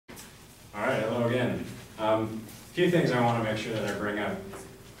All right, hello again. A few things I want to make sure that I bring up.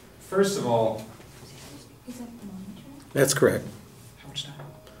 First of all, Is that the monitor? That's correct. How much time?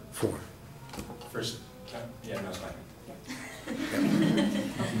 4. yeah, no, it's fine.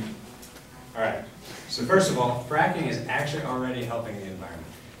 All right, so first of all, fracking is actually already helping the environment.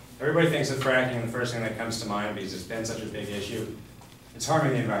 Everybody thinks of fracking, and the first thing that comes to mind, because it's been such a big issue, it's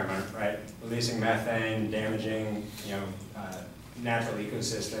harming the environment, right? Releasing methane, damaging, natural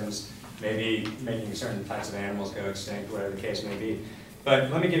ecosystems, maybe making certain types of animals go extinct, whatever the case may be. But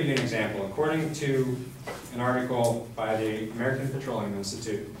let me give you an example. According to an article by the American Petroleum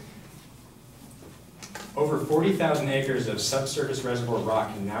Institute, over 40,000 acres of subsurface reservoir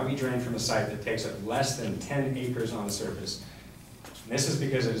rock can now be drained from a site that takes up less than 10 acres on the surface. And this is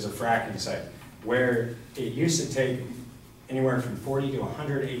because it is a fracking site, where it used to take anywhere from 40 to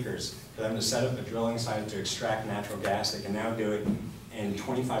 100 acres for them to set up a drilling site to extract natural gas. They can now do it in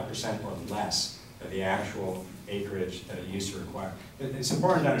 25% or less of the actual acreage that it used to require. But it's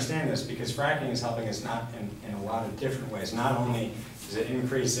important to understand this because fracking is helping us not in a lot of different ways. Not only is it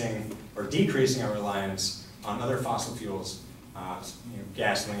increasing or decreasing our reliance on other fossil fuels,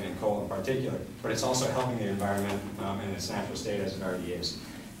 gasoline and coal in particular, but it's also helping the environment in its natural state as it already is.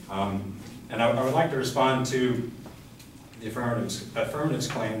 And I would like to respond to the affirmatives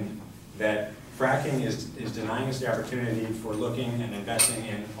claim that fracking is denying us the opportunity for looking and investing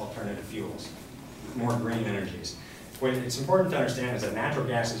in alternative fuels, more green energies. What it's important to understand is that natural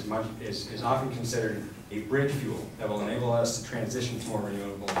gas is often considered a bridge fuel that will enable us to transition to more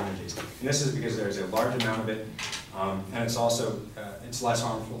renewable energies. And this is because there's a large amount of it, and it's also it's less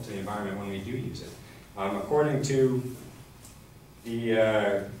harmful to the environment when we do use it. According to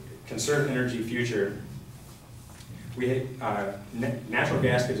the Conserve Energy Future, natural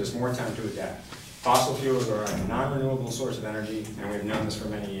gas gives us more time to adapt. Fossil fuels are a non-renewable source of energy, and we've known this for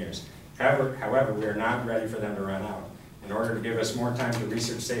many years. However, we are not ready for them to run out. In order to give us more time to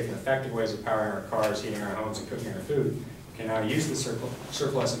research safe and effective ways of powering our cars, heating our homes, and cooking our food, we can now use the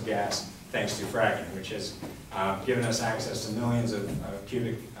surplus of gas thanks to fracking, which has given us access to millions of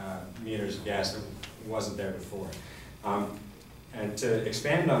cubic meters of gas that wasn't there before. And to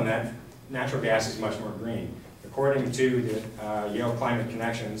expand on that, natural gas is much more green. According to the Yale Climate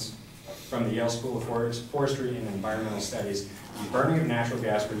Connections from the Yale School of Forestry and Environmental Studies, the burning of natural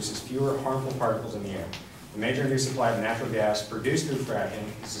gas produces fewer harmful particles in the air. The major new supply of natural gas produced through fracking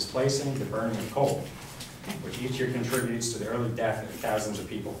is displacing the burning of coal, which each year contributes to the early death of thousands of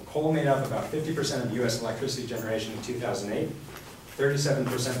people. Coal made up about 50% of U.S. electricity generation in 2008,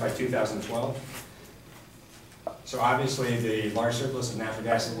 37% by 2012. So obviously the large surplus of natural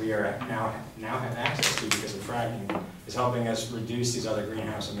gas that we are now have access to because of fracking is helping us reduce these other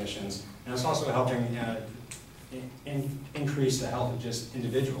greenhouse emissions, and it's also helping increase the health of just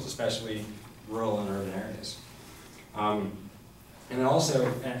individuals, especially rural and urban areas. And also,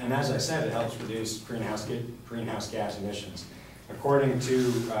 and as I said, it helps reduce greenhouse gas emissions. According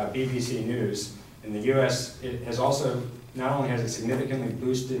to BBC News, in the U.S., it has also, not only has it significantly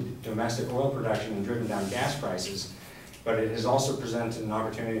boosted domestic oil production and driven down gas prices, but it has also presented an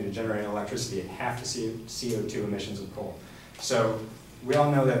opportunity to generate electricity at half the CO2 emissions of coal. So we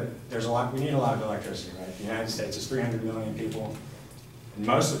all know that we need a lot of electricity, right? The United States is 300 million people. And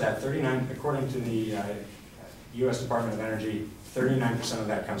most of that, according to the U.S. Department of Energy, 39% of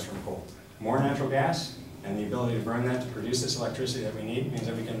that comes from coal. More natural gas and the ability to burn that to produce this electricity that we need means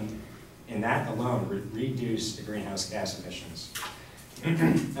that we can, in that alone, reduce the greenhouse gas emissions.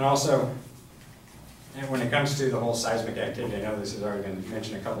 And also, when it comes to the whole seismic activity, I know this has already been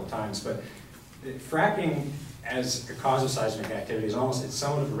mentioned a couple of times, but fracking as a cause of seismic activity it's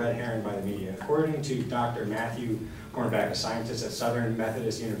somewhat of a red herring by the media. According to Dr. Matthew Hornback, a scientist at Southern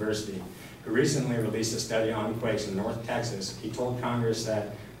Methodist University, who recently released a study on quakes in North Texas, he told Congress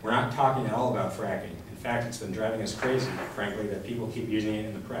that we're not talking at all about fracking. In fact, it's been driving us crazy, frankly, that people keep using it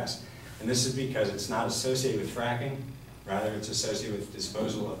in the press. And this is because it's not associated with fracking, rather it's associated with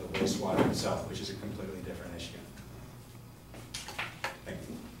disposal of the wastewater itself, which is a completely different issue.